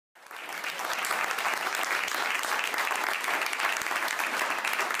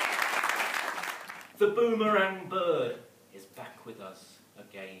The Boomerang Bird is back with us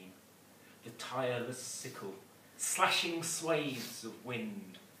again. The tireless sickle, slashing swathes of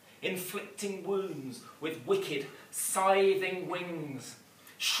wind, inflicting wounds with wicked, scything wings,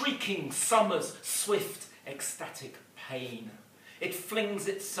 shrieking summer's swift, ecstatic pain. It flings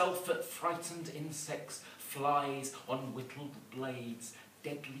itself at frightened insects, flies on whittled blades,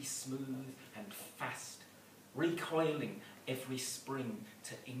 deadly smooth and fast, recoiling every spring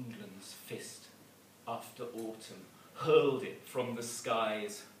to England's fist. After autumn hurled it from the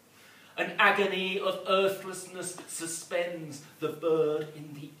skies. An agony of earthlessness suspends the bird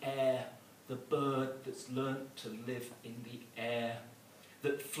in the air, the bird that's learnt to live in the air,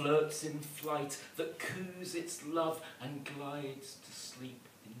 that flirts in flight, that coos its love and glides to sleep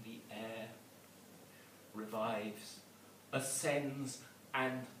in the air, revives, ascends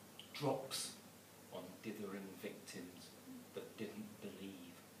and drops on dithering victims that didn't believe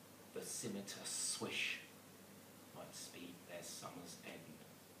the scimitar swish might speed their summer's end.